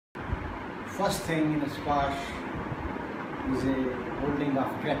first thing in a squash is a holding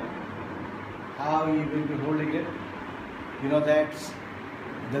of grip. How are you going to hold a grip? You know that's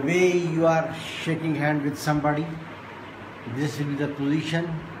the way you are shaking hand with somebody. This will be the position.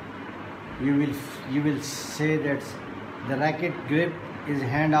 You will say that the racket grip is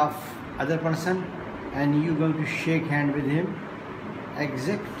hand of other person, and you going to shake hand with him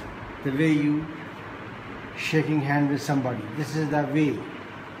exact the way you shaking hand with somebody. This is the way.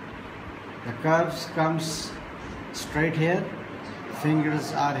 The curves comes straight here,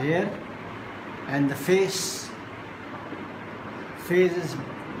 fingers are here, and the face is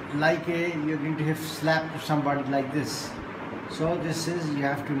like you're going to have slap to somebody like this. So this is, you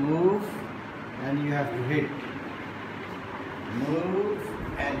have to move and you have to hit. Move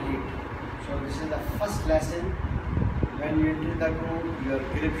and hit. So this is the first lesson. When you enter the groove, your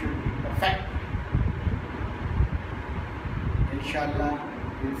grip should be perfect. Inshallah,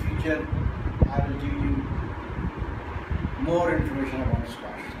 in future I will give you more information about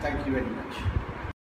squash. Thank you very much.